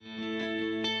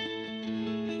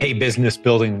Hey, business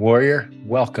building warrior,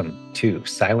 welcome to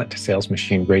Silent Sales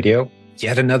Machine Radio.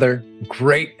 Yet another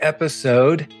great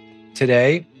episode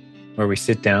today where we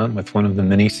sit down with one of the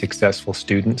many successful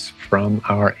students from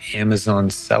our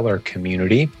Amazon seller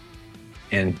community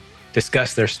and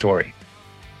discuss their story.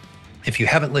 If you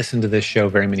haven't listened to this show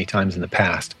very many times in the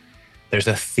past, there's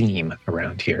a theme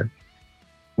around here.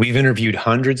 We've interviewed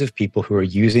hundreds of people who are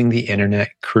using the internet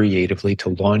creatively to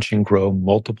launch and grow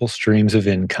multiple streams of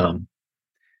income,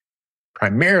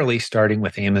 primarily starting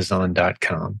with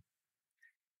Amazon.com.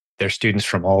 They're students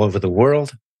from all over the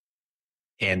world,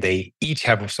 and they each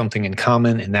have something in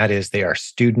common, and that is they are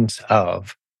students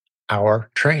of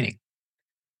our training.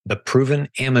 The Proven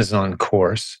Amazon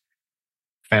course,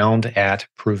 found at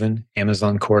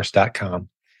provenamazoncourse.com,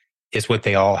 is what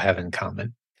they all have in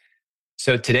common.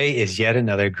 So today is yet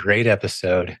another great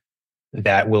episode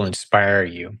that will inspire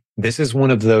you. This is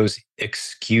one of those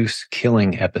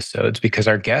excuse-killing episodes because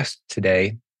our guest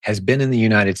today has been in the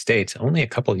United States only a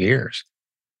couple of years.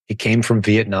 He came from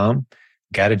Vietnam,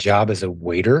 got a job as a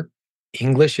waiter.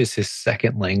 English is his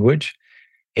second language.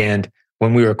 And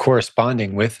when we were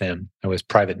corresponding with him, I was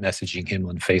private messaging him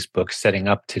on Facebook, setting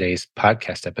up today's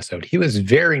podcast episode. He was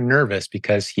very nervous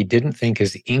because he didn't think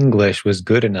his English was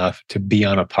good enough to be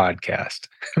on a podcast.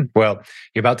 Well,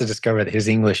 you're about to discover that his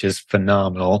English is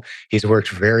phenomenal. He's worked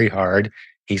very hard.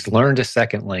 He's learned a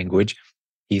second language.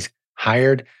 He's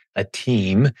hired a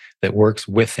team that works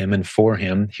with him and for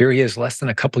him. Here he is less than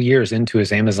a couple years into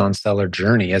his Amazon seller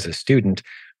journey as a student,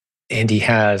 and he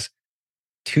has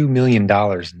 $2 million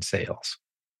in sales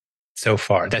so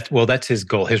far. That's his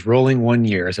goal. His rolling 1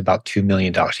 year is about $2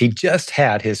 million. He just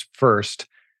had his first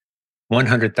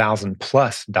 $100,000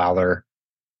 plus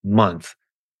month,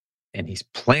 and he's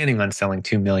planning on selling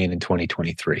 $2 million in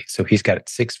 2023. So he's got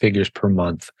 6 figures per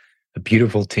month, a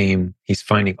beautiful team. He's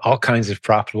finding all kinds of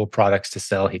profitable products to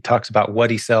sell. He talks about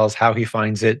what he sells, how he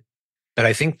finds it. But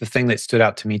I think the thing that stood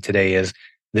out to me today is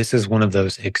this is one of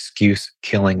those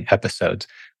excuse-killing episodes,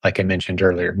 like I mentioned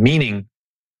earlier, meaning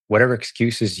whatever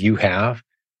excuses you have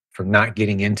for not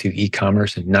getting into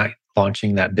e-commerce and not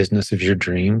launching that business of your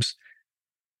dreams,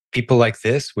 people like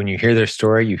this, when you hear their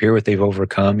story, you hear what they've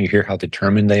overcome, you hear how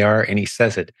determined they are, and he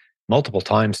says it multiple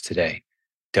times today.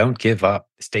 Don't give up.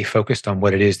 Stay focused on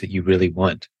what it is that you really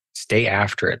want. Stay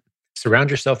after it. Surround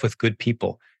yourself with good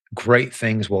people. Great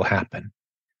things will happen.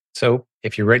 So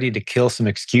if you're ready to kill some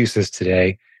excuses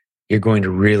today, you're going to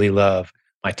really love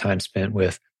my time spent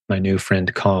with my new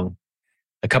friend Kong.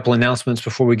 A couple announcements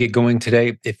before we get going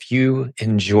today. If you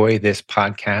enjoy this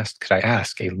podcast, could I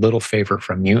ask a little favor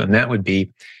from you? And that would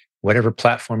be whatever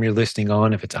platform you're listening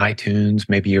on, if it's iTunes,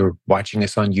 maybe you're watching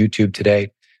us on YouTube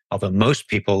today. Although most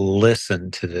people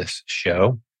listen to this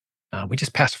show, we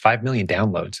just passed 5 million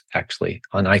downloads actually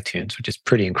on iTunes, which is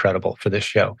pretty incredible for this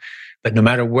show. But no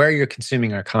matter where you're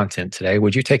consuming our content today,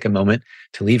 would you take a moment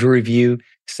to leave a review,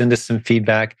 send us some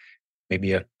feedback,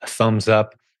 maybe a thumbs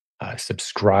up,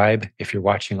 subscribe if you're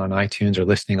watching on iTunes or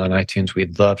listening on iTunes.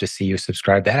 We'd love to see you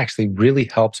subscribe. That actually really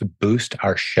helps boost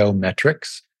our show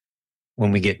metrics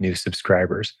when we get new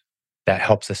subscribers. That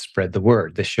helps us spread the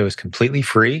word. This show is completely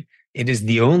free. It is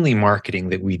the only marketing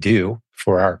that we do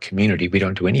for our community. We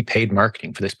don't do any paid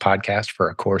marketing for this podcast, for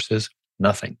our courses,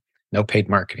 nothing. No paid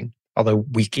marketing. Although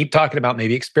we keep talking about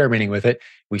maybe experimenting with it,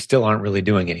 we still aren't really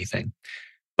doing anything.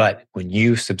 But when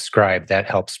you subscribe, that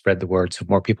helps spread the word so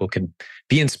more people can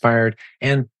be inspired,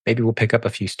 and maybe we'll pick up a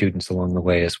few students along the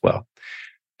way as well.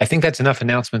 I think that's enough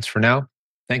announcements for now.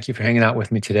 Thank you for hanging out with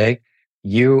me today.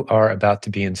 You are about to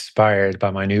be inspired by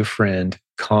my new friend,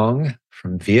 Kong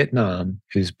from Vietnam,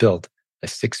 who's built a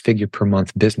 6-figure per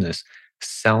month business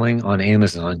selling on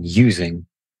Amazon using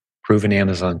Proven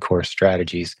Amazon course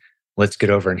strategies. Let's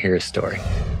get over and hear his story.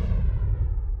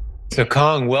 So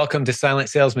Kong, welcome to Silent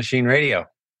Sales Machine Radio.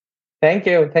 Thank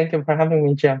you. Thank you for having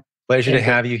me, Jim. Pleasure to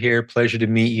have you here. Pleasure to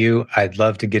meet you. I'd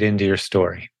love to get into your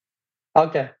story.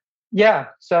 Okay. Yeah.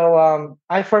 So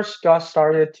I first got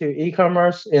started to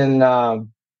e-commerce in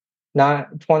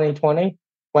 2020.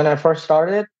 When I first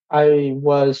started, I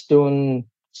was doing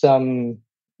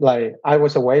I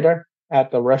was a waiter at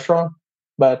the restaurant.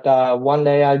 But one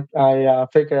day I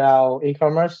figured out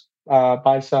e-commerce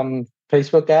by some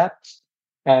Facebook ads.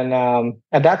 And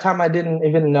at that time, I didn't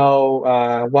even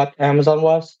know what Amazon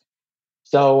was.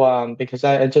 So because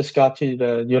I just got to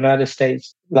the United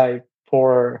States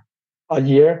for a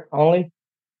year only,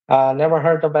 never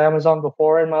heard of Amazon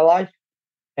before in my life.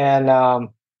 And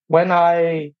when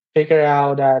I figured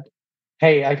out that,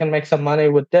 hey, I can make some money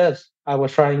with this, I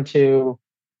was trying to,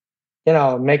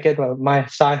 make it my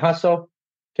side hustle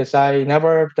because I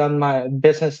never done my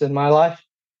business in my life.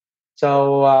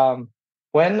 So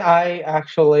when I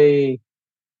actually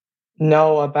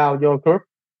know about your group,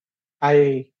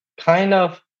 I kind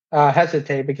of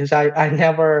hesitate because I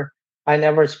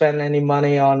never spend any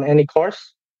money on any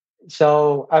course.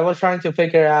 So I was trying to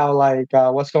figure out like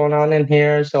what's going on in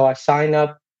here. So I signed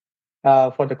up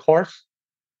for the course,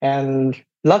 and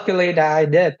luckily that I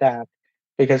did that,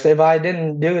 because if I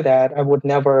didn't do that, I would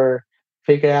never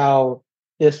figure out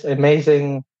this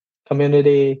amazing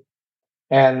community,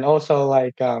 and also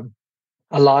like a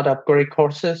lot of great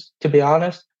courses. To be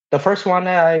honest, the first one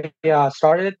that I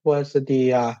started was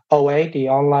the OA, the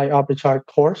online arbitrage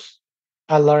course.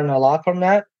 I learned a lot from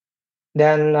that.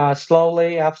 Then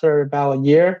slowly, after about a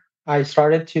year, I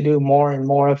started to do more and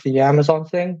more of the Amazon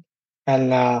thing.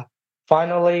 And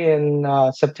finally, in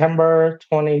September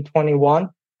 2021,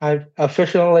 I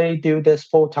officially do this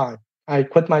full time. I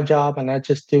quit my job and I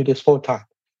just do this full time.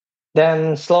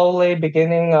 Then slowly,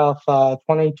 beginning of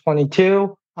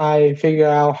 2022, I figure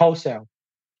out wholesale.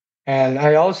 And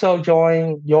I also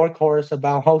joined your course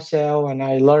about wholesale, and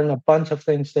I learned a bunch of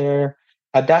things there.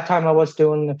 At that time, I was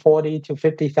doing 40 to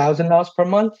 $50,000 per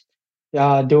month,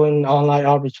 doing online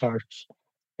arbitrage.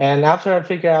 And after I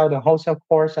figure out the wholesale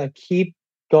course, I keep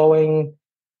going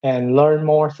and learn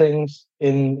more things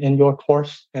in your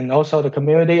course, and also the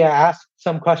community. I asked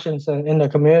some questions in the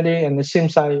community, and it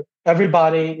seems like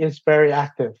everybody is very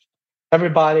active.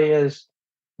 Everybody is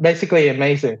basically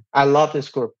amazing. I love this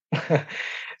group.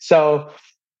 So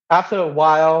after a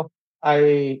while,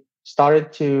 I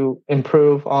started to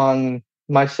improve on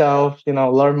myself,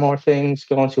 learn more things,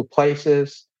 go into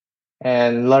places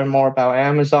and learn more about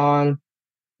Amazon.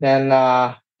 Then,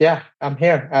 yeah, I'm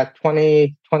here at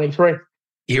 2023.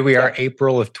 Here we are, Yeah.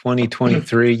 April of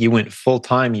 2023. You went full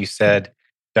time, you said,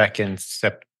 back in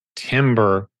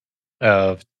September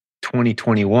of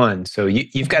 2021. So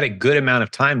you've got a good amount of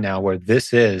time now where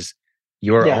this is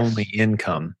your only Yes.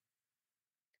 income.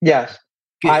 Yes.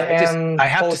 I am I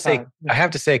have full to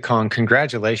say, time. Kong,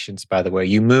 congratulations, by the way.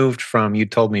 You moved from, you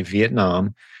told me,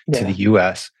 Vietnam to the Yeah.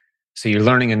 US. So you're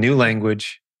learning a new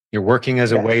language, you're working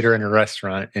as a Yes. waiter in a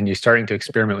restaurant, and you're starting to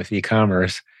experiment with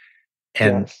e-commerce.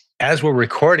 And Yes. as we're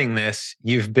recording this,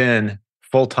 you've been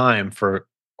full time for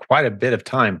quite a bit of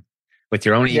time with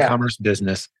your own Yeah. e-commerce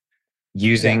business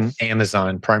using Yes.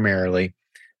 Amazon primarily.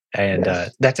 And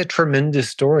Yes. that's a tremendous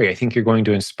story. I think you're going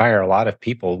to inspire a lot of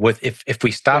people. With if we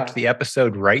stopped Yeah. the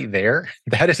episode right there,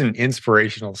 that is an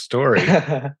inspirational story.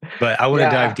 But I want to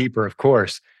dive Yeah. deeper, of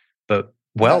course. But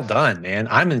well Yes. done, man.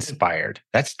 I'm inspired.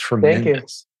 That's Thank you.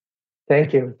 tremendous.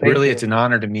 Thank you. Thank Really, it's you. an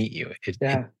honor to meet you.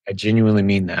 Yeah. I genuinely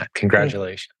mean that.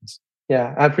 Congratulations.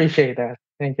 Yeah. I appreciate that.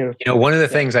 Thank you. You know, one of the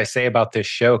Yeah. things I say about this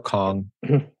show, Kong,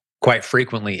 quite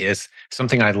frequently is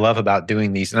something I love about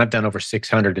doing these, and I've done over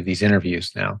 600 of these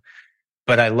interviews now.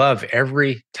 But I love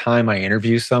every time I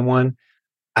interview someone,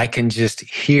 I can just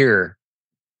hear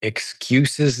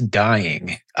excuses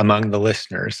dying among the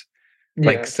listeners.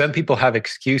 Like Yes. some people have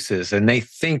excuses and they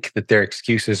think that their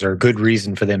excuses are a good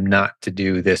reason for them not to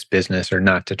do this business or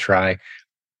not to try.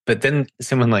 But then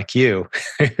someone like you,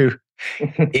 who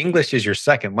English is your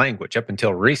second language up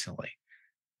until recently,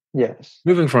 Yes.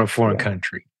 moving from a foreign Yeah.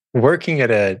 country, working at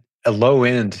a low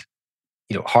end,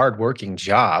 hard working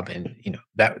job. And,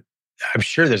 that I'm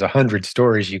sure there's 100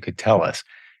 stories you could tell us.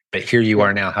 But here you are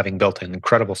Yeah. now having built an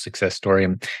incredible success story.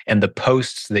 And the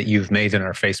posts that you've made in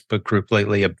our Facebook group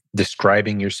lately of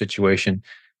describing your situation,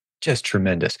 just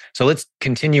tremendous. So let's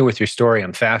continue with your story.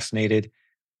 I'm fascinated.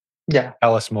 Yeah.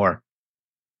 Tell us more.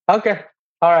 Okay.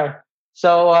 All right.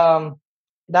 So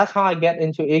that's how I get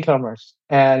into e-commerce,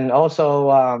 and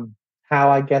also how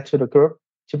I get to the group.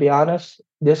 To be honest,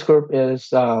 this group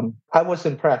is I was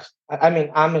impressed. I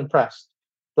mean, I'm impressed.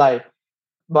 Like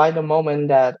by the moment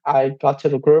that I got to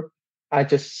the group, I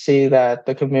just see that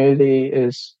the community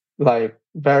is like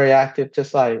very active,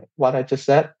 just like what I just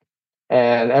said.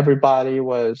 And everybody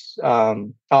was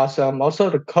awesome. Also,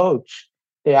 the coach,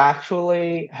 they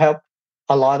actually helped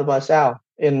a lot of us out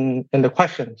in the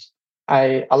questions.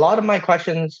 A lot of my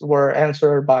questions were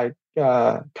answered by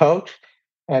coach,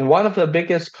 and one of the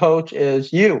biggest coach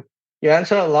is you. You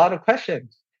answer a lot of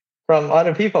questions from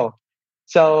other people.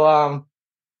 So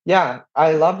yeah,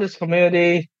 I love this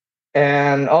community.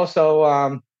 And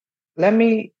also, let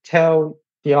me tell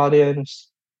the audience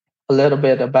a little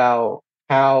bit about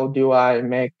how do I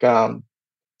make.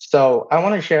 So I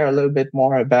want to share a little bit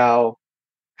more about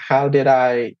how did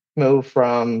I move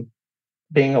from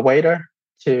being a waiter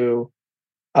to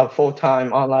a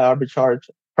full-time online arbitrage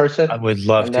I person, would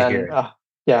love and to hear then it.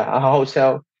 yeah, a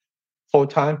wholesale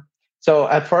full-time. So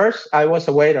at first I was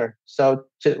a waiter, so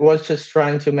was just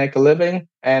trying to make a living,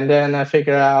 and then I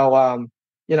figured out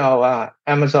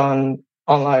Amazon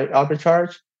online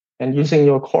arbitrage and using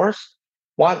your course.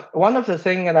 One of the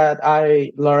things that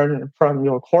I learned from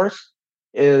your course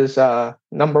is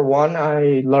number one,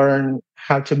 I learned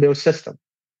how to build system.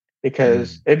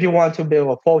 Because if you want to build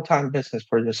a full-time business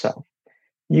for yourself,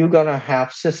 you're gonna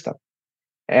have system.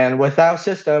 And without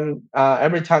system,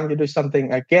 every time you do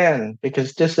something again,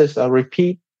 because this is a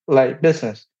repeat like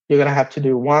business, you're gonna have to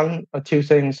do one or two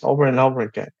things over and over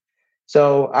again.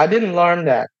 So I didn't learn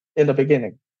that in the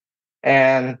beginning,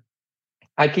 and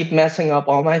I keep messing up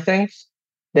all my things.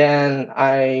 Then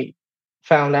I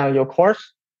found out your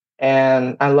course,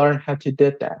 and I learned how to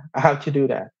do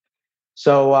that.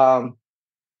 So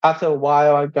after a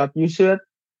while, I got used to it,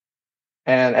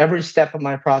 and every step of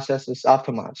my process is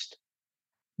optimized.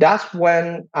 That's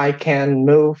when I can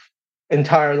move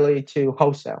entirely to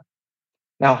wholesale.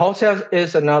 Now, wholesale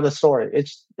is another story.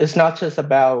 It's not just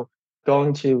about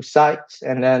going to sites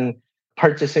and then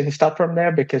purchasing stuff from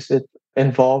there, because it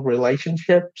involves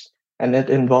relationships and it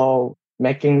involves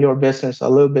making your business a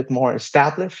little bit more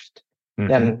established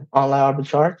than online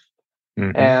arbitrage.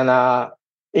 And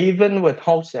even with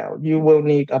wholesale, you will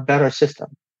need a better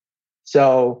system.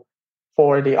 So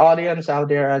for the audience out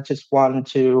there, I just want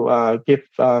to give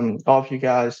all of you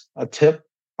guys a tip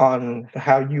on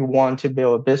how you want to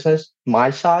build a business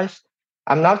my size.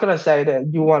 I'm not going to say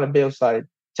that you want to build like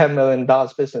 $10 million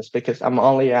business, because I'm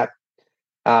only at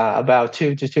about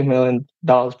 $2 to $2 million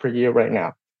per year right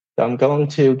now. So I'm going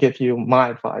to give you my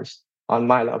advice on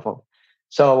my level.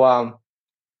 So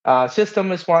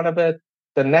system is one of it.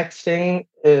 The next thing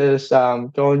is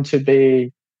going to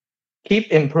be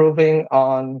keep improving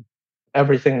on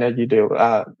everything that you do.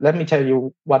 Let me tell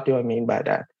you what do I mean by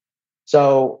that.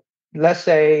 So let's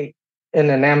say in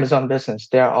an Amazon business,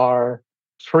 there are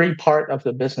three parts of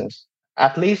the business.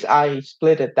 At least I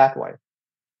split it that way.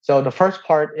 So the first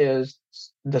part is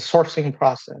the sourcing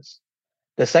process.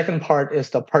 The second part is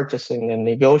the purchasing and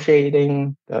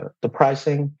negotiating the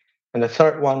pricing. And the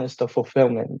third one is the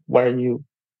fulfillment, where you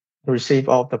receive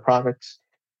all the products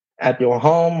at your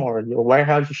home or your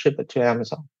warehouse, you ship it to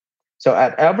Amazon. So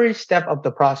at every step of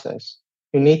the process,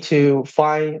 you need to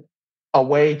find a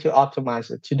way to optimize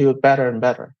it, to do it better and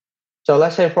better. So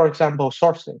let's say, for example,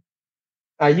 sourcing.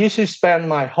 I used to spend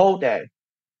my whole day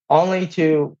only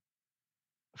to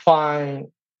find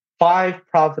 5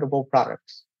 profitable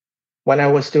products when I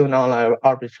was doing online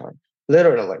arbitrage,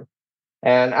 literally.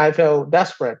 And I felt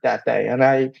desperate that day. And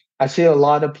I see a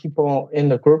lot of people in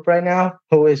the group right now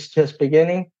who is just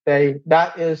beginning.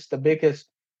 That is the biggest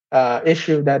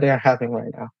issue that they're having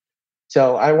right now.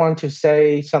 So I want to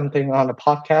say something on the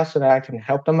podcast so that I can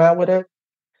help them out with it.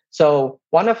 So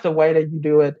one of the way that you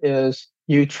do it is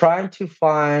you try to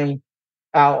find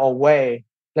out a way,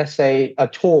 let's say a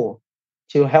tool,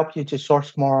 to help you to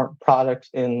source more products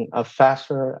in a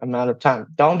faster amount of time.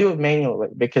 Don't do it manually,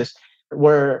 because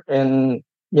we're in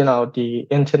the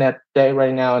internet day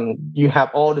right now, and you have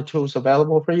all the tools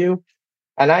available for you.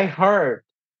 And I heard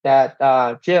that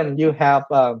Jim, you have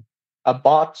a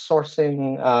bot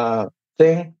sourcing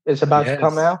thing is about to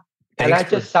come out. Thanks, and I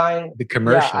just signed the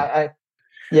commercial.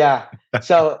 Yeah.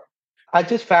 So I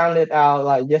just found it out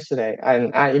like yesterday,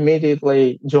 and I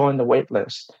immediately joined the wait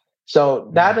list.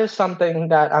 So that is something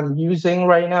that I'm using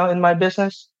right now in my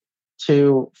business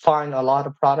to find a lot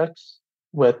of products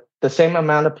with the same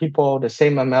amount of people, the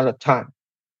same amount of time.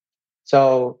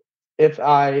 So if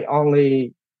I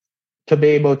only could be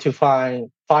able to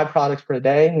find 5 products per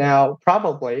day, now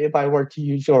probably if I were to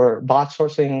use your bot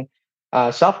sourcing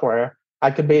software,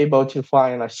 I could be able to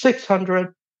find like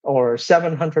 600 or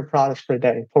 700 products per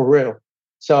day for real.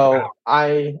 So wow.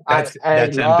 I love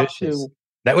ambitious.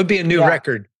 That would be a new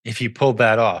record if you pulled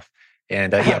that off.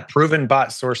 And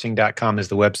provenbotsourcing.com is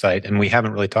the website. And we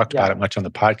haven't really talked about it much on the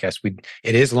podcast.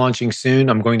 It is launching soon.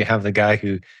 I'm going to have the guy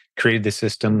who created the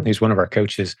system, who's one of our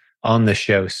coaches, on the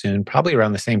show soon, probably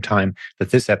around the same time that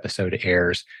this episode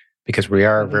airs, because we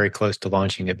are very close to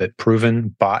launching it. But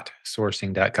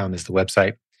provenbotsourcing.com is the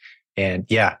website. And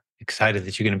excited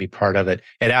that you're going to be part of it.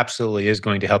 It absolutely is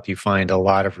going to help you find a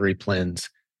lot of replens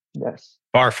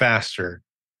far faster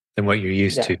than what you're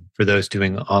used to for those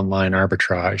doing online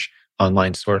arbitrage,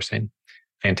 online sourcing.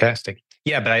 Fantastic.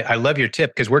 Yeah, but I love your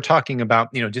tip, because we're talking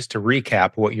about, just to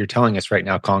recap what you're telling us right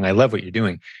now, Kong, I love what you're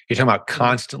doing. You're talking about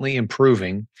constantly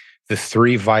improving the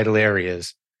 3 vital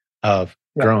areas of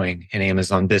growing an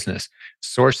Amazon business: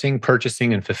 sourcing,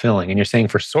 purchasing, and fulfilling. And you're saying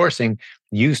for sourcing,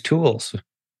 use tools.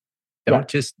 Don't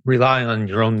just rely on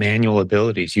your own manual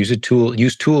abilities. Use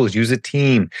tools, use a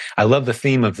team. I love the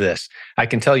theme of this. I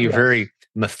can tell you're very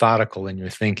methodical in your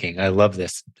thinking. I love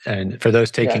this. And for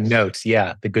those taking notes,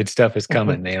 the good stuff is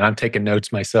coming, man. I'm taking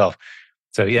notes myself.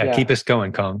 So yeah, Yeah. keep us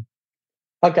going, Kong.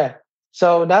 Okay.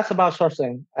 So that's about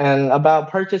sourcing and about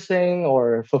purchasing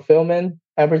or fulfillment.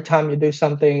 Every time you do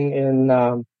something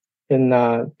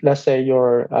let's say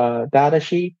your data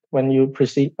sheet, when you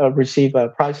receive a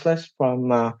price list from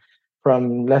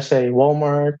let's say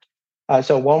Walmart.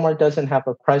 So Walmart doesn't have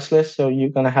a price list, so you're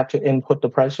gonna have to input the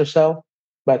price yourself.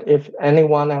 But if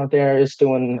anyone out there is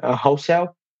doing a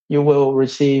wholesale, you will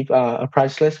receive a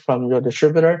price list from your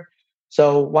distributor.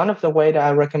 So one of the way that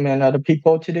I recommend other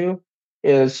people to do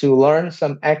is to learn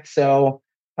some Excel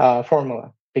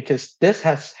formula, because this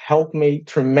has helped me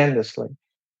tremendously.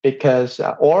 Because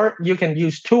or you can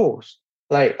use tools.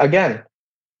 Like again,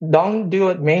 don't do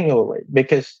it manually,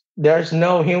 because there's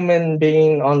no human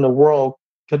being on the world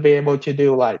could be able to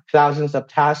do like thousands of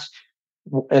tasks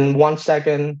in 1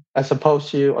 second as opposed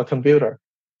to a computer.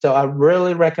 So I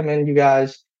really recommend you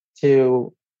guys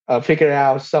to figure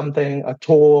out something, a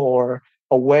tool or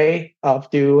a way of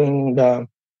doing the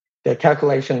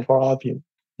calculation for all of you.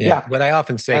 Yeah. Yeah. What I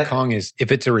often say, And, Kong, is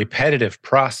if it's a repetitive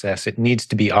process, it needs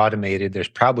to be automated. There's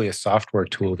probably a software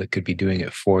tool that could be doing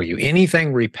it for you.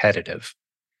 Anything repetitive,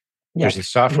 there's a yes.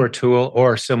 software tool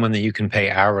or someone that you can pay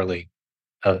hourly,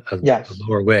 a Yes.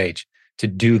 lower wage to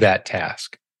do that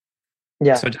task.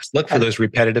 Yeah. So just look for And those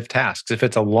repetitive tasks. If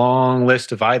it's a long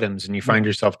list of items and you find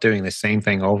yourself doing the same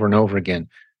thing over and over again,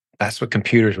 that's what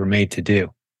computers were made to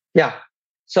do. yeah.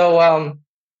 So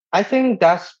I think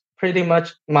that's pretty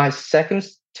much my second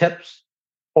tips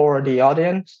for the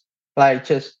audience. Like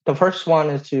just the first one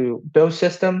is to build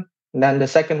system. And then the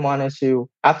second one is to,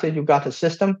 after you got the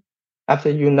system, after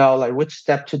you know like which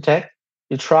step to take,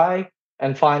 you try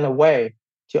and find a way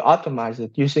to optimize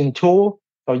it using tool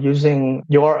or using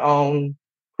your own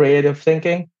creative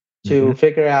thinking to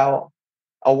figure out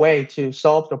a way to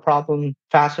solve the problem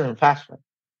faster and faster.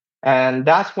 And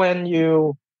that's when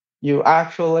you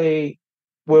actually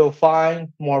will find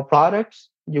more products,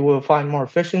 you will find more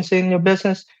efficiency in your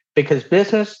business, because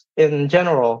business in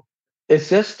general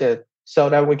existed so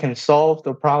that we can solve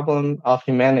the problem of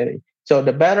humanity. So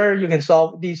the better you can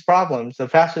solve these problems, the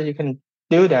faster you can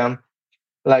do them,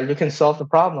 like you can solve the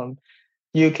problem,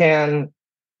 you can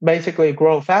basically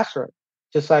grow faster,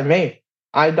 just like me.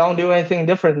 I don't do anything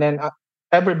different than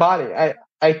everybody.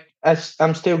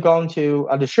 I'm still going to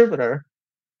a distributor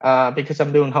because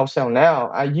I'm doing wholesale now.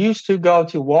 I used to go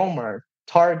to Walmart,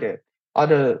 Target,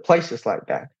 other places like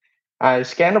that. I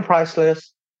scan the price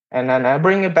list and then I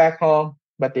bring it back home.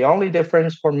 But the only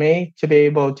difference for me to be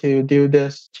able to do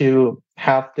this, to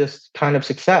have this kind of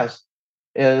success,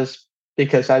 is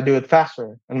because I do it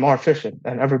faster and more efficient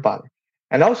than everybody.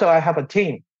 And also, I have a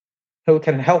team who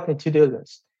can help me to do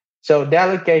this. So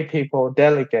delegate people,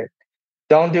 delegate.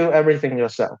 Don't do everything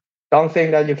yourself. Don't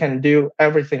think that you can do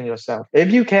everything yourself.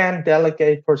 If you can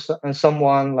delegate for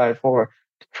someone like for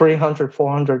 $300,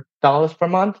 $400 per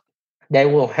month, they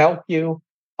will help you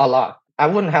a lot. I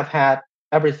wouldn't have had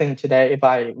everything today if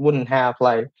I wouldn't have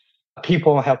like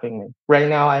people helping me. Right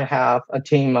now, I have a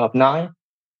team of 9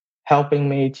 helping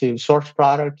me to source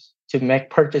products, to make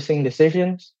purchasing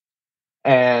decisions,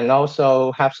 and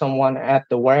also have someone at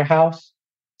the warehouse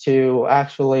to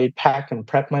actually pack and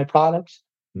prep my products.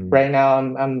 Mm. Right now,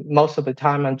 I'm most of the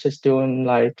time I'm just doing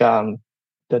like the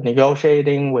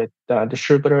negotiating with the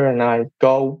distributor, and I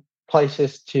go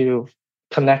places to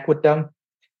connect with them.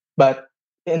 But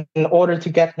in order to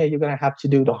get here, you're gonna have to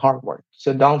do the hard work.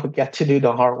 So don't forget to do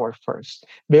the hard work first.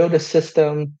 Build a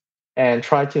system and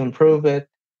try to improve it.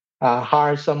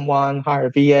 Hire someone,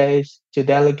 hire VAs to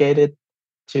delegate it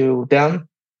to them,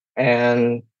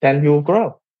 and then you'll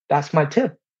grow. That's my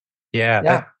tip. Yeah,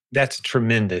 Yeah. that's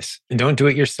tremendous. And don't do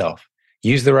it yourself.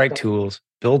 Use the right tools,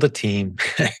 build a team.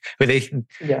 they,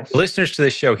 Yes. listeners to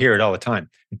this show hear it all the time.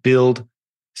 Build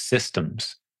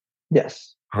systems,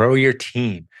 Yes. grow your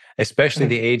team, especially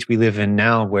the age we live in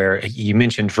now where you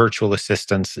mentioned virtual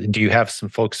assistants. Do you have some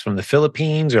folks from the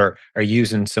Philippines or are you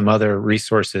using some other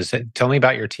resources? Tell me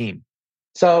about your team.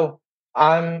 So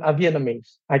I'm a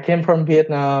Vietnamese. I came from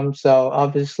Vietnam. So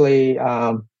obviously,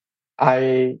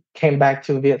 I came back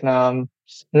to Vietnam.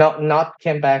 Not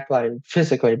came back like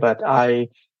physically, but I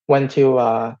went to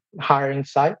a hiring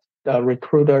site, a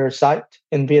recruiter site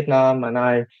in Vietnam, and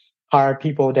I hire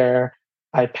people there.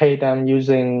 I pay them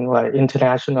using like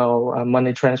international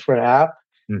money transfer app.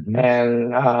 Mm-hmm.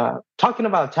 And talking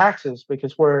about taxes,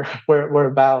 because we're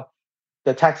about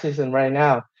the tax season right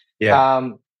now. Yeah.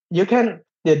 You can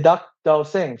deduct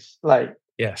those things, like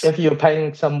Yes. if you're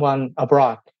paying someone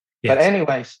abroad. But Yes.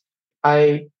 anyways,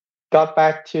 I got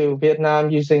back to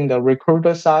Vietnam using the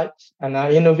recruiter sites, and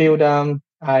I interviewed them.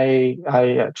 I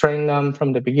trained them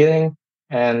from the beginning,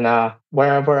 And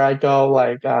wherever I go,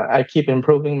 I keep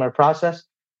improving my process.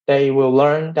 They will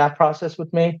learn that process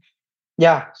with me.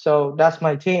 Yeah, so that's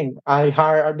my team. I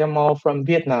hire them all from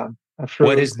Vietnam What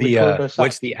through is the recruiter what's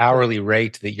site. the Yeah. hourly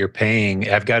rate that you're paying?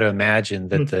 I've got to imagine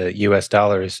that Mhm. the US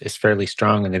dollar is fairly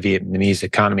strong in the Vietnamese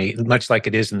economy, much like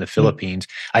it is in the Mhm. Philippines.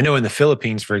 I know in the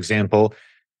Philippines, for example,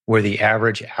 where the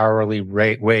average hourly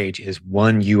rate wage is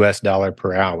 $1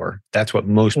 per hour. That's what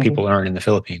most Mhm. people earn in the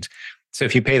Philippines. So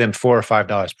if you pay them $4 or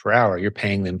 $5 per hour, you're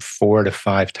paying them 4 to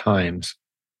 5 times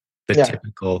the Yeah,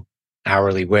 typical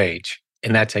hourly wage.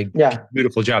 And that's a yeah,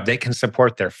 beautiful job. They can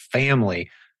support their family,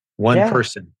 one yeah,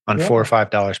 person on yeah, $4 or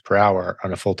 $5 per hour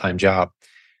on a full-time job.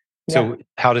 yeah. So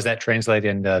how does that translate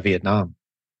into Vietnam?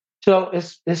 So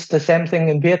it's the same thing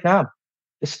in Vietnam.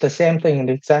 It's the same thing,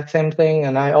 the exact same thing,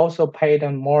 and I also pay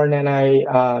them more than I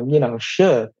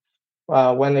should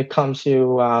when it comes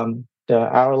to the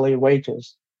hourly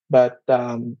wages. But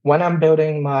when I'm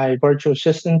building my virtual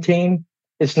assistant team,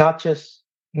 it's not just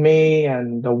me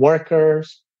and the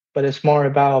workers, but it's more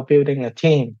about building a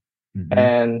team. Hmm.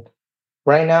 And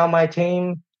right now, my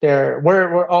team,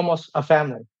 we're almost a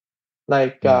family.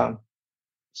 Like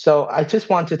so, I just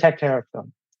want to take care of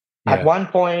them. At Yeah. one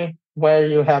point, where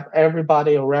you have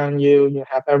everybody around you, you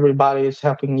have everybody is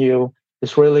helping you,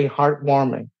 it's really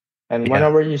heartwarming. And Yeah.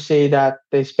 whenever you see that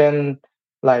they spend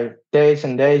like days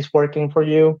and days working for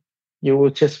you will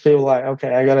just feel like,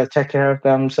 okay, I gotta take care of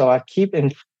them. So I keep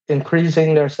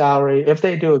increasing their salary if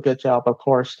they do a good job, of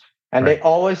course. And they Right.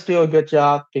 always do a good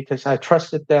job because I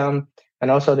trusted them, and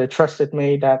also they trusted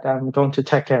me that I'm going to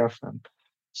take care of them.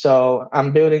 So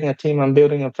I'm building a team, I'm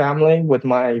building a family with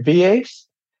my VAs,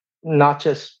 not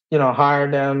just hire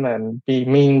them and be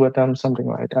mean with them, something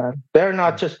like that. They're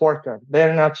not just worker,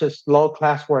 they're not just low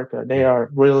class worker, they Yeah. are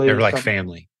They're really like some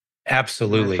family. my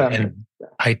Absolutely. family. And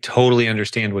I totally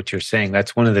understand what you're saying.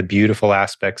 That's one of the beautiful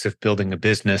aspects of building a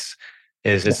business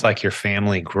is it's Yeah. like your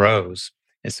family grows.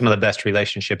 And some of the best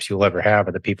relationships you'll ever have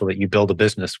are the people that you build a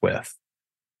business with.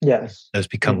 Yes. Those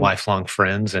become Hmm. lifelong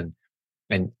friends, and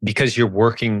because you're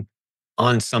working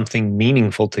on something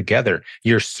meaningful together,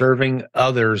 you're serving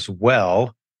others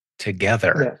well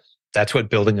together. Yes. That's what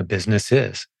building a business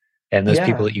is. And those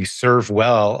people Yeah. that you serve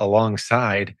well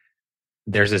alongside,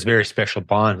 there's this very special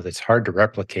bond that's hard to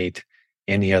replicate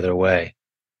any other way.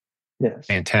 Yes.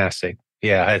 Fantastic.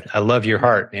 Yeah, I love your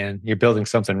heart, man. You're building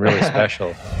something really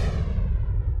special.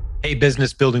 Hey,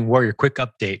 Business Building Warrior, quick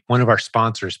update. One of our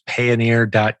sponsors,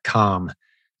 Payoneer.com,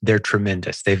 they're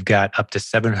tremendous. They've got up to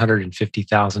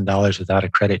 $750,000 without a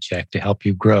credit check to help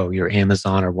you grow your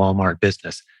Amazon or Walmart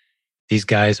business. These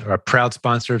guys are a proud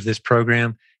sponsor of this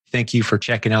program. Thank you for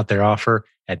checking out their offer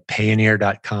at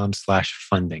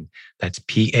payoneer.com/funding. That's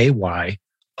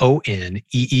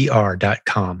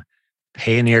PAYONEER.com,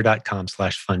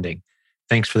 payoneer.com/funding.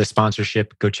 Thanks for the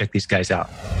sponsorship. Go check these guys out.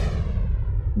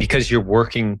 Because you're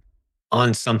working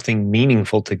on something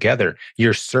meaningful together,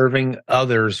 you're serving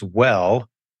others well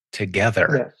together.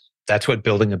 Yes. That's what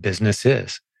building a business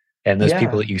is. And those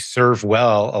people Yeah. that you serve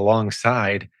well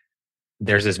alongside,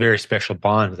 there's this very special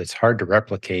bond that's hard to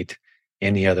replicate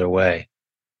any other way.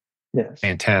 Yes.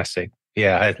 Fantastic.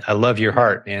 Yeah, I love your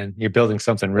heart, man. You're building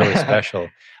something really special.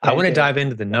 I want Thank to you. dive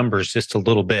into the numbers just a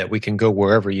little bit. We can go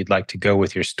wherever you'd like to go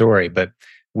with your story, but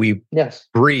we Yes.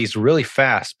 breezed really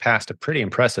fast past a pretty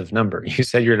impressive number. You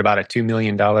said you're at about a $2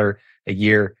 million a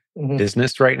year Hmm.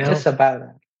 business right now. Just about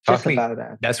that. Talk Just me. about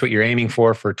that. That's what you're aiming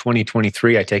for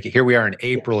 2023. I take it. Here we are in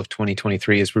April Yes. of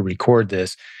 2023 as we record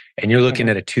this, and you're looking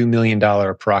Hmm. at a $2 million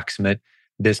approximate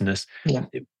business. Yeah.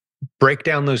 Break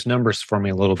down those numbers for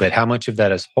me a little bit. How much of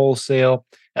that is wholesale?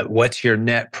 What's your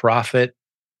net profit?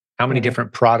 How many Hmm.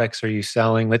 different products are you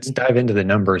selling? Let's dive into the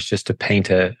numbers just to paint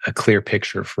a clear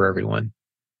picture for everyone.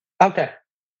 Okay.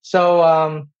 So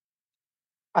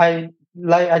I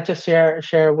just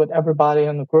share with everybody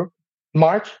in the group.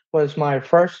 March was my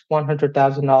first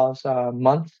 $100,000 a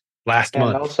month, Last and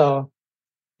month, also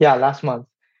yeah, last month,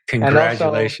 and also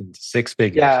congratulations, six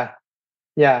figures. yeah,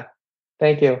 yeah,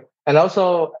 thank you. And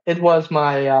also, it was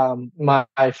my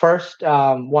first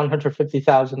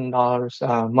 $150,000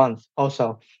 a month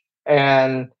also,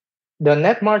 and the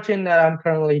net margin that I'm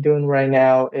currently doing right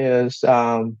now is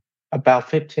about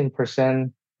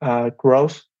 15%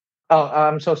 gross. Oh,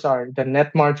 I'm so sorry. The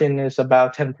net margin is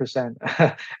about 10%.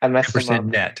 I messed them 10% up.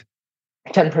 net.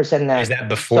 10% Is net. that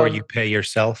before So you pay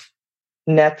yourself?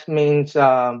 net means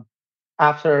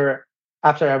after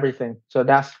after everything. So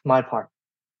that's my part.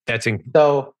 That's in,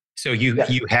 So so you yes,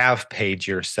 you have paid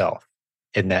yourself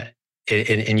in that,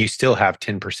 and you still have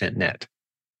 10% net.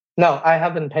 No, I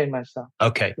haven't paid myself.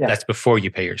 Okay, Yeah. that's before you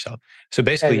pay yourself. So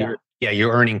basically,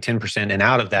 you're earning 10%, and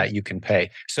out of that you can pay.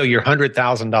 So your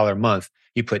 $100,000 month,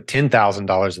 you put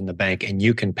 $10,000 in the bank, and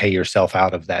you can pay yourself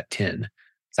out of that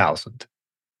 10,000.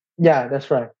 Yeah, that's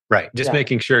right. Right. Just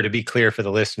making sure to be clear for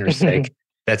the listeners' sake.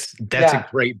 That's a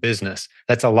great business.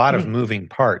 That's a lot of moving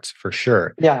parts for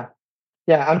sure. Yeah.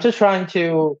 Yeah. I'm just trying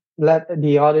to let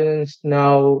the audience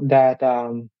know that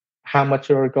how much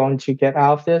you're going to get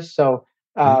out of this. So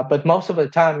but most of the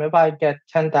time, if I get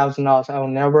 $10,000, I'll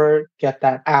never get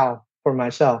that out for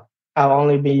myself. I'll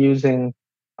only be using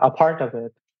a part of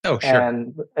it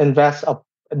and invest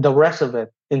the rest of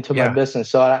it into my business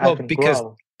so I can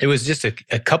grow. It was just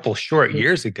a couple short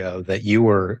years ago that you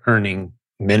were earning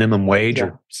minimum wage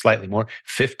or slightly more,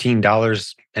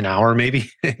 $15 an hour maybe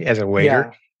as a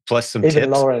waiter, plus some even tips.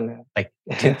 Lower than that. Like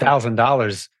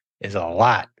 $10,000 is a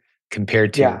lot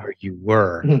compared to where you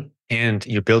were. And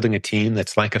you're building a team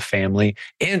that's like a family,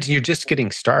 and you're just getting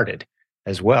started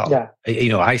as well. Yeah.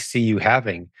 I see you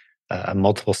having a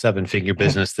multiple seven-figure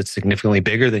business that's significantly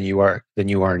bigger than you are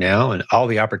now, and all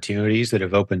the opportunities that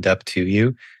have opened up to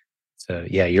you. So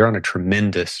yeah, you're on a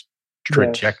tremendous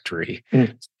trajectory.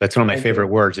 That's one of my favorite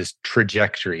words is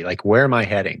trajectory. Like, where am I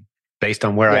heading based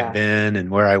on where I've been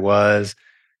and where I was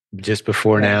just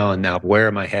before now, and now where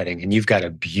am I heading? And you've got a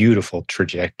beautiful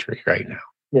trajectory right now.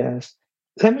 Yes.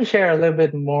 Let me share a little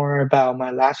bit more about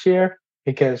my last year,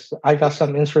 because I got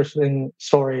some interesting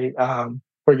story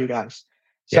for you guys.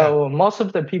 So most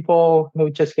of the people who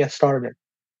just get started,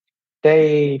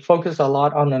 they focus a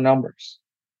lot on the numbers,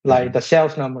 like the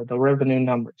sales number, the revenue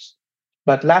numbers.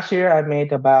 But last year I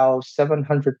made about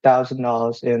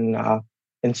 $700,000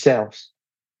 in sales,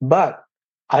 but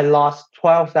I lost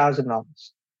 $12,000.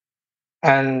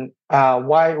 And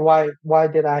why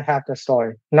did I have the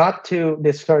story? Not to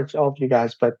discourage all of you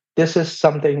guys, but this is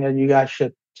something that you guys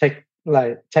should take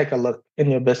a look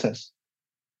in your business.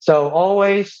 So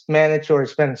always manage your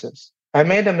expenses. I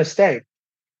made a mistake.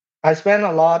 I spent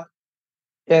a lot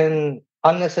in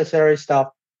unnecessary stuff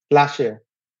last year.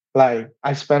 Like,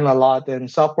 I spent a lot in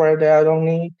software that I don't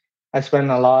need. I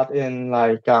spent a lot in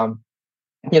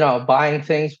buying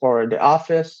things for the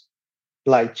office,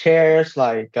 like chairs,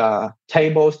 like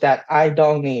tables that I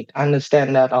don't need. I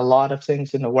understand that a lot of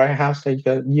things in the warehouse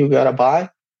that you gotta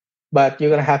buy, but you're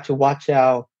gonna have to watch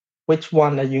out which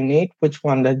one that you need, which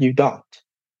one that you don't.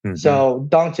 So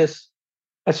don't just,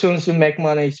 as soon as you make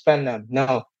money, spend them.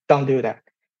 No, don't do that.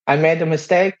 I made a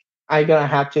mistake. I'm gonna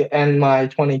have to end my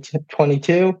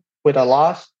 2022 with a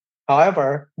loss.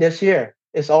 However, this year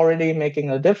is already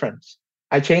making a difference.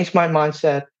 I changed my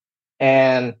mindset,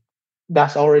 and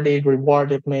that's already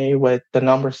rewarded me with the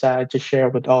numbers that I just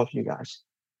shared with all of you guys.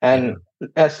 And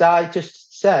as I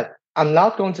just said, I'm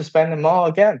not going to spend them all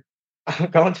again. I'm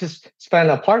going to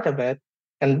spend a part of it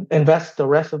and invest the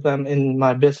rest of them in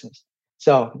my business.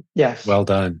 So, yes. Well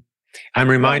done. I'm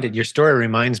reminded, your story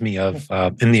reminds me of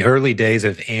in the early days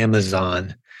of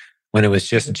Amazon, when it was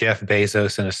just Jeff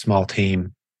Bezos and a small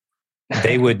team.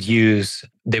 They would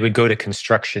go to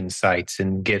construction sites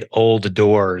and get old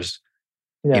doors,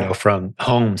 from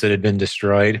homes that had been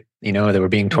destroyed, that were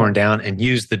being torn down, and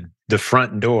use the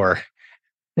front door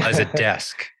as a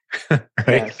desk,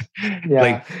 right?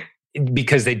 Yeah.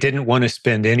 Because they didn't want to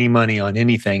spend any money on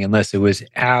anything unless it was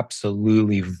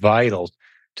absolutely vital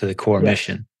to the core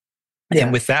mission.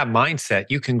 And with that mindset,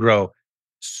 you can grow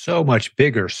so much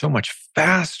bigger, so much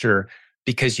faster,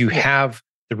 because you have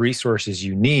the resources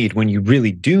you need when you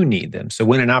really do need them. So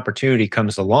when an opportunity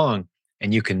comes along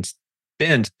and you can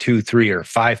spend $2,000, $3,000, or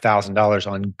 $5,000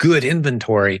 on good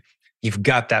inventory, you've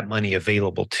got that money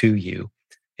available to you,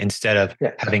 instead of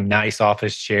having nice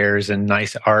office chairs and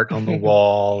nice art on the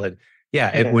wall. And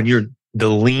when you're the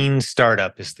lean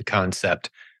startup is the concept,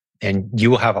 and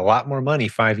you will have a lot more money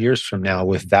 5 years from now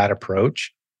with that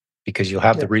approach, because you'll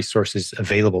have the resources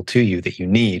available to you that you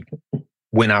need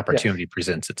when opportunity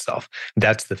presents itself.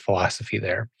 That's the philosophy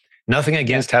there. Nothing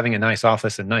against having a nice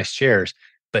office and nice chairs,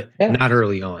 but not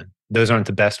early on. Those aren't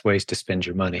the best ways to spend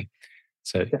your money.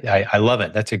 So I love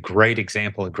it. That's a great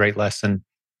example, a great lesson.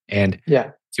 And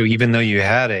so even though you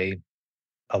had a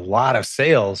lot of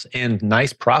sales and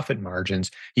nice profit margins,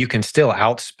 you can still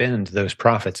outspend those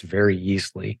profits very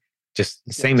easily. Just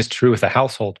the same is true with a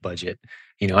household budget.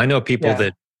 I know people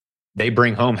that they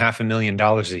bring home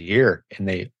 $500,000 a year and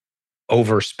they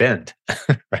overspend,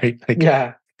 right?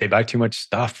 They buy too much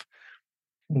stuff.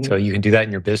 So you can do that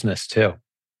in your business too.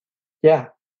 Yeah,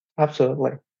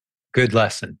 absolutely. Good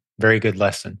lesson. Very good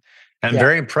lesson. And I'm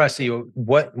very impressed.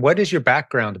 What is your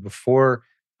background before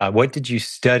What did you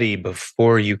study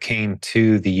before you came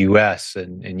to the US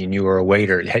and you were a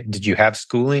waiter? Did you have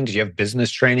schooling? Did you have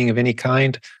business training of any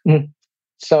kind? Mm.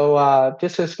 So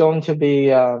this is going to be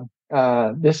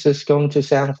this is going to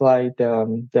sound like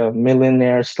the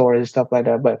millionaire story stuff like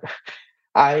that, but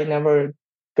I never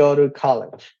go to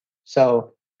college.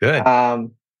 So Good.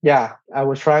 yeah, I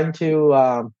was trying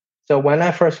to. So when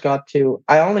I first got to,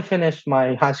 I only finished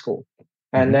my high school,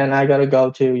 and then I got to go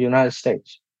to United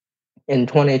States in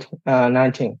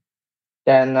 2019.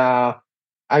 Then I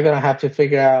gonna have to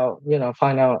figure out,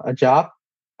 find out a job,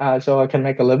 so I can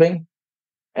make a living.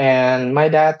 And my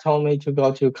dad told me to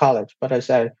go to college, but I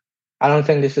said, I don't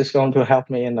think this is going to help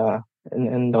me in the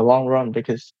long run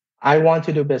because I want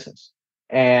to do business.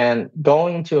 And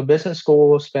going to a business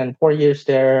school, spend 4 years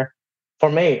there,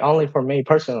 for me, only for me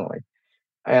personally,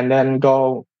 and then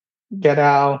go get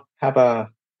out, have a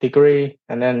degree,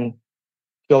 and then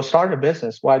go start a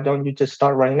business. Why don't you just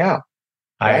start right now?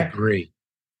 I Right? agree.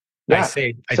 Yeah.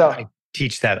 I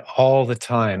teach that all the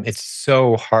time. It's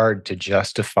so hard to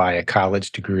justify a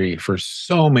college degree for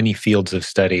so many fields of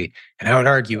study. And I would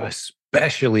argue,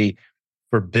 especially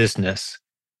for business,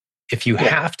 if you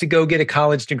have to go get a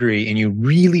college degree and you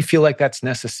really feel like that's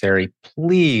necessary,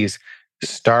 please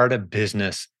start a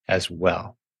business as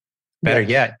well. Better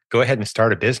yet, go ahead and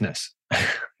start a business.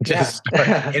 Just start.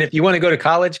 And if you want to go to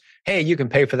college, hey, you can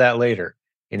pay for that later.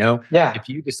 If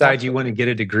you decide you want to get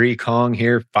a degree, Kong,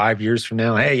 here 5 years from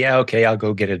now, hey, yeah, okay, I'll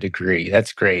go get a degree.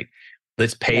 That's great.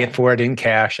 Let's pay it for it in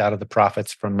cash out of the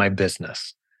profits from my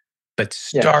business. But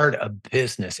start a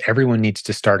business. Everyone needs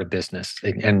to start a business.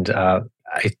 And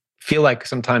I feel like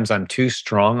sometimes I'm too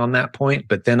strong on that point,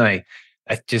 but then I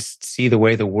just see the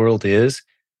way the world is.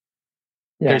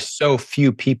 There's so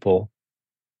few people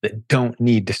that don't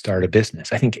need to start a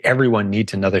business. I think everyone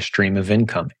needs another stream of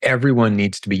income. Everyone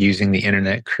needs to be using the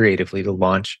internet creatively to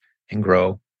launch and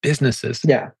grow businesses.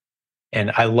 Yeah.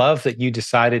 And I love that you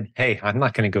decided, hey, I'm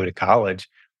not going to go to college.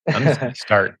 I'm just going to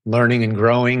start learning and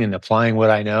growing and applying what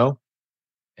I know.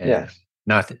 And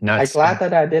not I'm glad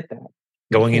that I did that.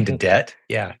 Going into debt.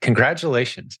 Yeah.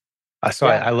 Congratulations.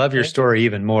 I love your story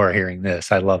even more hearing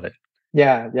this. I love it.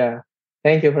 Yeah. Yeah.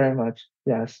 Thank you very much.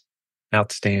 Yes.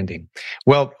 Outstanding.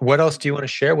 Well, what else do you want to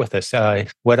share with us?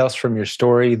 What else from your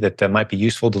story that might be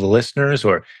useful to the listeners,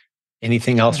 or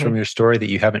anything else from your story that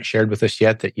you haven't shared with us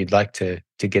yet that you'd like to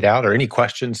get out, or any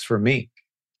questions for me?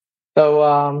 So,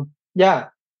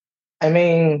 I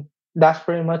mean, that's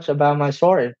pretty much about my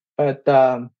story. But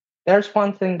there's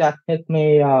one thing that hit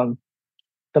me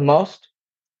the most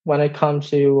when it comes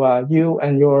to you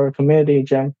and your community,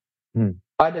 Jim.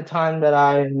 By the time that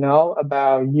I know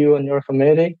about you and your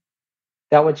community,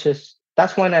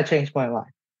 that's when I changed my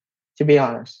life, to be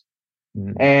honest.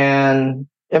 And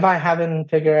if I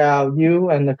haven't figured out you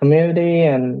and the community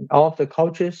and all of the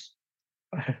coaches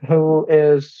who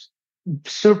is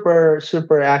super,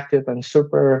 super active and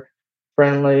super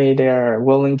friendly, they're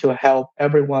willing to help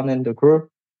everyone in the group.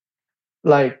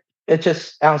 Like, it's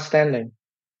just outstanding.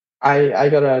 I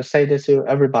gotta say this to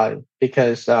everybody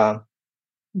because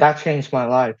that changed my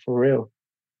life for real.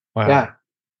 Wow. Yeah.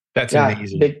 That's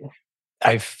amazing.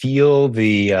 I feel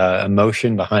the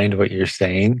emotion behind what you're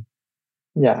saying.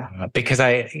 Yeah. Because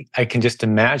I can just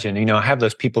imagine, I have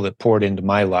those people that poured into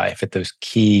my life at those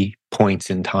key points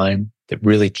in time that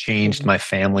really changed my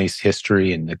family's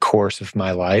history and the course of my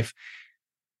life.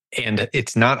 And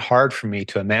it's not hard for me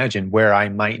to imagine where I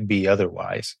might be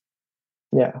otherwise.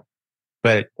 Yeah.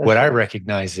 But what I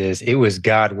recognize is it was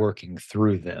God working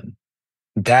through them.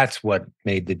 That's what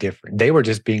made the difference. They were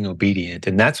just being obedient.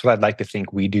 And that's what I'd like to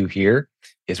think we do here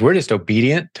is we're just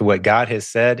obedient to what God has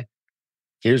said.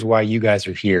 Here's why you guys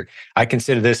are here. I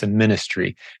consider this a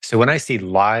ministry. So when I see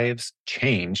lives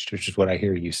changed, which is what I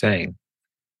hear you saying,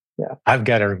 I've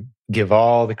got to give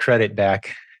all the credit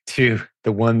back to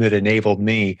the one that enabled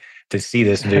me to see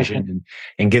this vision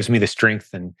and gives me the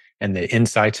strength and the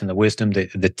insights and the wisdom,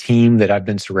 the team that I've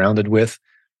been surrounded with.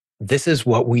 This is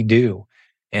what we do.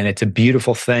 And it's a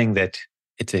beautiful thing that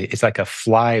it's like a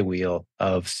flywheel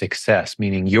of success,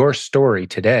 meaning your story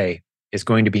today is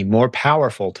going to be more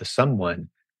powerful to someone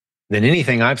than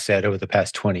anything I've said over the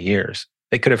past 20 years.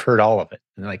 They could have heard all of it.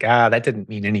 And like, that didn't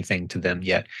mean anything to them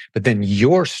yet. But then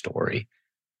your story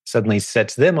suddenly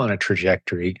sets them on a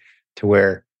trajectory to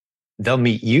where they'll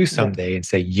meet you someday and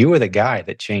say, you were the guy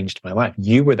that changed my life.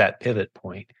 You were that pivot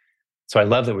point. So I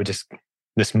love that we're just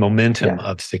this momentum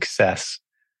of success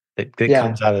that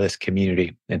comes out of this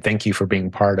community. And thank you for being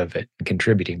part of it and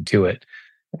contributing to it.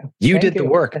 You did the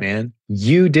work, man.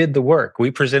 You did the work.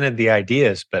 We presented the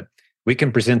ideas, but we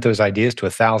can present those ideas to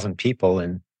 1,000 people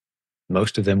and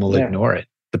most of them will ignore it.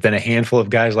 But then a handful of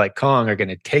guys like Kong are going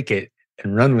to take it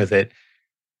and run with it.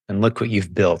 And look what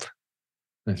you've built.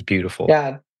 It's beautiful.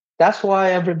 Yeah, that's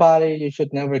why everybody, you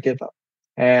should never give up.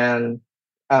 And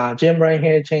Jim right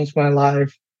here changed my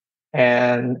life.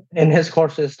 And in his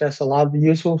courses, there's a lot of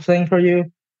useful thing for you.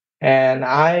 And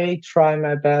I try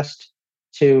my best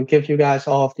to give you guys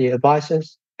all of the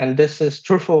advices. And this is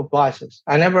truthful advices.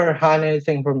 I never hide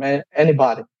anything from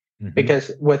anybody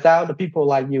because without the people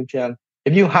like you, Jim,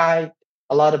 if you hide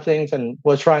a lot of things and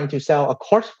was trying to sell a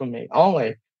course from me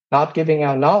only, not giving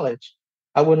out knowledge,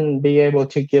 I wouldn't be able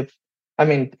to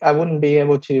I wouldn't be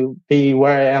able to be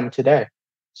where I am today.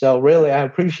 So really, I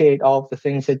appreciate all of the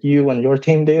things that you and your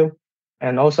team do,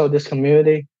 and also this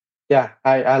community. Yeah,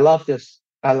 I love this.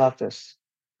 I love this.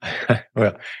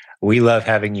 Well, we love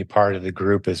having you part of the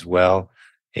group as well.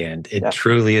 And it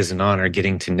truly is an honor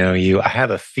getting to know you. I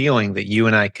have a feeling that you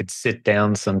and I could sit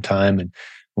down sometime and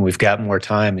when we've got more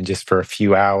time and just for a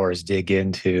few hours dig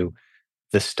into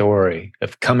the story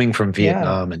of coming from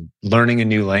Vietnam and learning a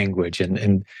new language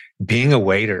and being a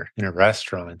waiter in a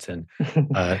restaurant and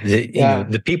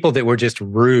the people that were just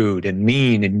rude and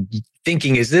mean and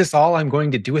thinking, is this all I'm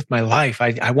going to do with my life?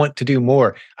 I want to do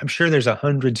more. I'm sure there's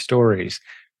 100 stories,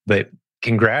 but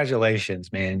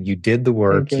congratulations, man. You did the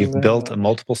work. You've built a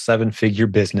multiple 7-figure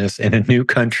business in a new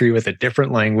country with a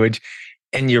different language,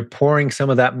 and you're pouring some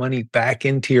of that money back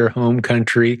into your home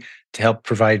country to help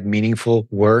provide meaningful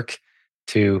work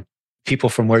to people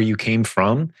from where you came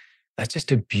from. That's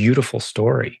just a beautiful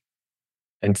story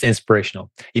and it's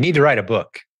inspirational. You need to write a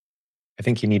book. I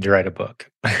think you need to write a book.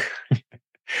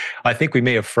 I think we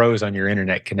may have froze on your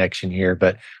internet connection here,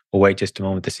 but we'll wait just a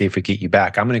moment to see if we get you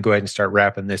back. I'm going to go ahead and start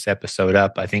wrapping this episode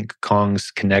up. I think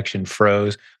Kong's connection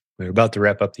froze. We were about to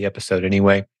wrap up the episode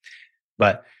anyway,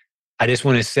 but I just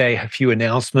want to say a few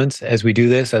announcements as we do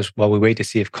this, as while we wait to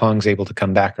see if Kong's able to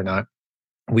come back or not.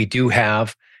 We do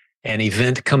have an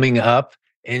event coming up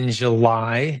in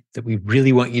July that we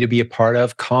really want you to be a part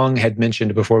of. Kong had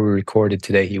mentioned before we recorded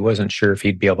today, he wasn't sure if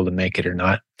he'd be able to make it or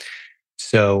not.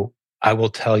 So I will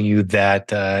tell you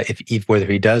that if whether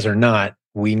he does or not,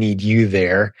 we need you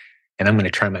there. And I'm going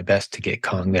to try my best to get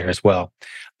Kong there as well.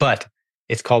 But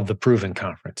it's called the Proven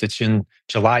Conference. It's in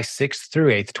July 6th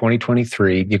through 8th,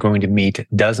 2023. You're going to meet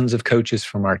dozens of coaches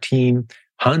from our team,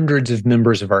 hundreds of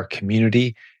members of our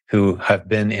community who have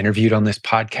been interviewed on this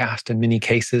podcast in many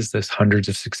cases. There's hundreds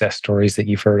of success stories that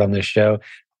you've heard on this show.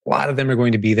 A lot of them are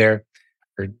going to be there.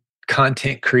 Our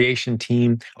content creation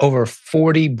team, over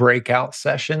 40 breakout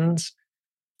sessions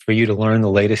for you to learn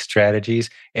the latest strategies.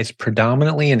 It's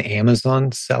predominantly an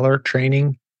Amazon seller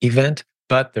training event,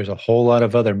 but there's a whole lot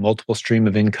of other multiple stream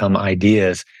of income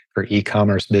ideas for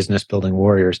e-commerce business building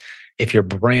warriors. If you're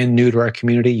brand new to our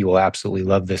community, you will absolutely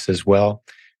love this as well.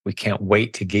 We can't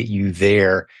wait to get you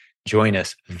there. Join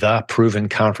us,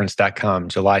 theprovenconference.com.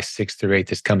 July 6th through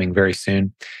 8th is coming very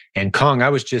soon. And Kong,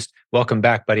 welcome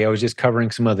back, buddy. I was just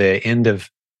covering some of the end of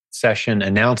session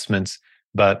announcements,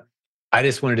 but I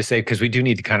just wanted to say, because we do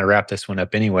need to kind of wrap this one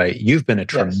up anyway, you've been a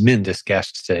tremendous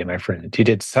guest today, my friend. You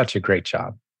did such a great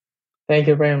job. Thank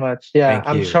you very much. Yeah,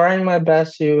 I'm trying my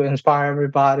best to inspire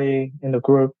everybody in the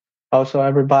group. Also,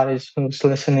 everybody who's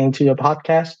listening to your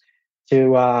podcast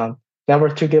to never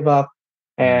to give up.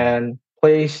 And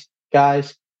please,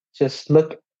 guys, just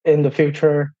look in the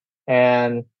future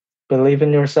and believe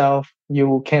in yourself.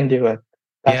 You can do it.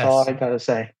 That's all I got to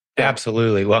say.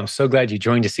 Absolutely. Well, I'm so glad you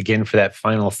joined us again for that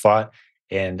final thought.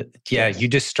 And you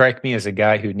just strike me as a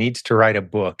guy who needs to write a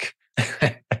book.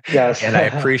 Yes. And I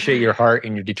appreciate your heart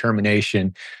and your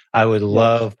determination. I would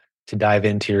love to dive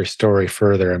into your story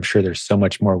further. I'm sure there's so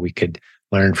much more we could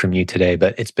learn from you today,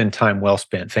 but it's been time well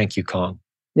spent. Thank you, Kong.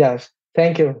 Yes.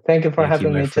 Thank you. Thank you for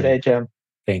having me today, Jim.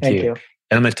 Thank you.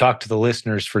 And I'm going to talk to the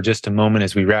listeners for just a moment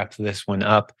as we wrap this one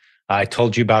up. I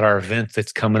told you about our event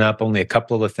that's coming up. Only a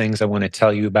couple of the things I want to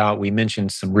tell you about. We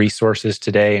mentioned some resources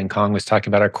today, and Kong was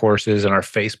talking about our courses and our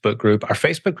Facebook group. Our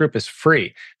Facebook group is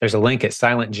free. There's a link at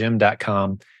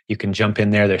silentjim.com. You can jump in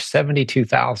there. There's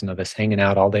 72,000 of us hanging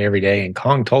out all day, every day. And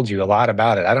Kong told you a lot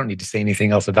about it. I don't need to say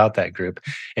anything else about that group.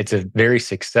 It's a very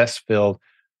success-filled,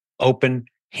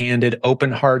 open-handed,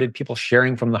 open-hearted, people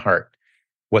sharing from the heart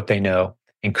what they know,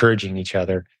 encouraging each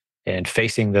other, and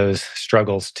facing those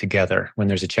struggles together. When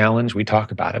there's a challenge, we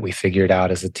talk about it. We figure it out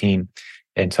as a team.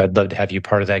 And so I'd love to have you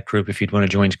part of that group. If you'd want to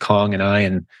join Kong and I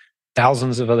and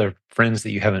thousands of other friends that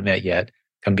you haven't met yet,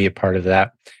 come be a part of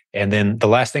that. And then the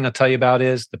last thing I'll tell you about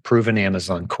is the Proven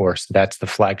Amazon course. That's the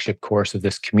flagship course of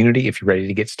this community. If you're ready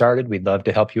to get started, we'd love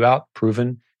to help you out.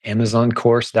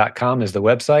 ProvenAmazonCourse.com is the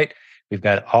website. We've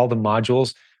got all the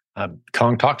modules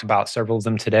Kong talked about several of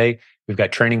them today. We've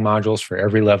got training modules for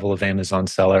every level of Amazon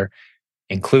seller,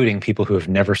 including people who have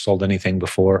never sold anything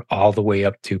before, all the way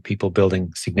up to people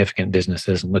building significant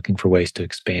businesses and looking for ways to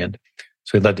expand.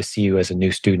 So we'd love to see you as a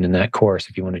new student in that course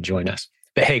if you want to join us.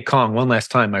 But hey, Kong, one last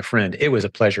time, my friend, it was a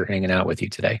pleasure hanging out with you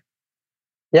today.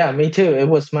 Yeah, me too. It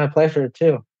was my pleasure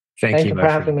too. Thank you for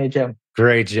having me, Jim.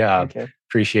 Great job.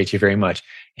 Appreciate you very much.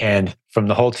 And from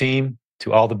the whole team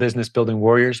to all the business building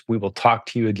warriors, we will talk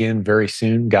to you again very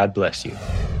soon. God bless you.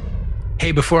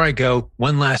 Hey, before I go,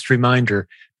 one last reminder,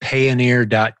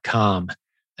 Payoneer.com,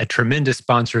 a tremendous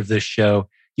sponsor of this show.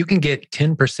 You can get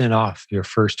 10% off your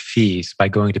first fees by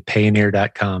going to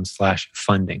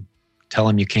Payoneer.com/funding. Tell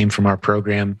them you came from our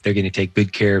program. They're going to take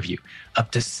good care of you.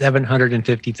 Up to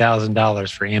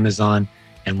 $750,000 for Amazon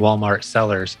and Walmart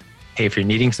sellers. Hey, if you're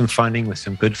needing some funding with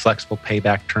some good flexible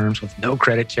payback terms with no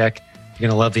credit check, you're going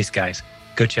to love these guys.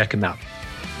 Go check them out.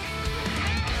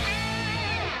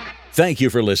 Thank you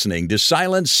for listening to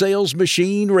Silent Sales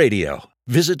Machine Radio.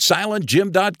 Visit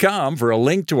SilentJim.com for a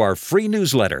link to our free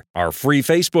newsletter, our free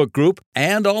Facebook group,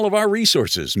 and all of our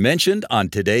resources mentioned on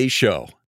today's show.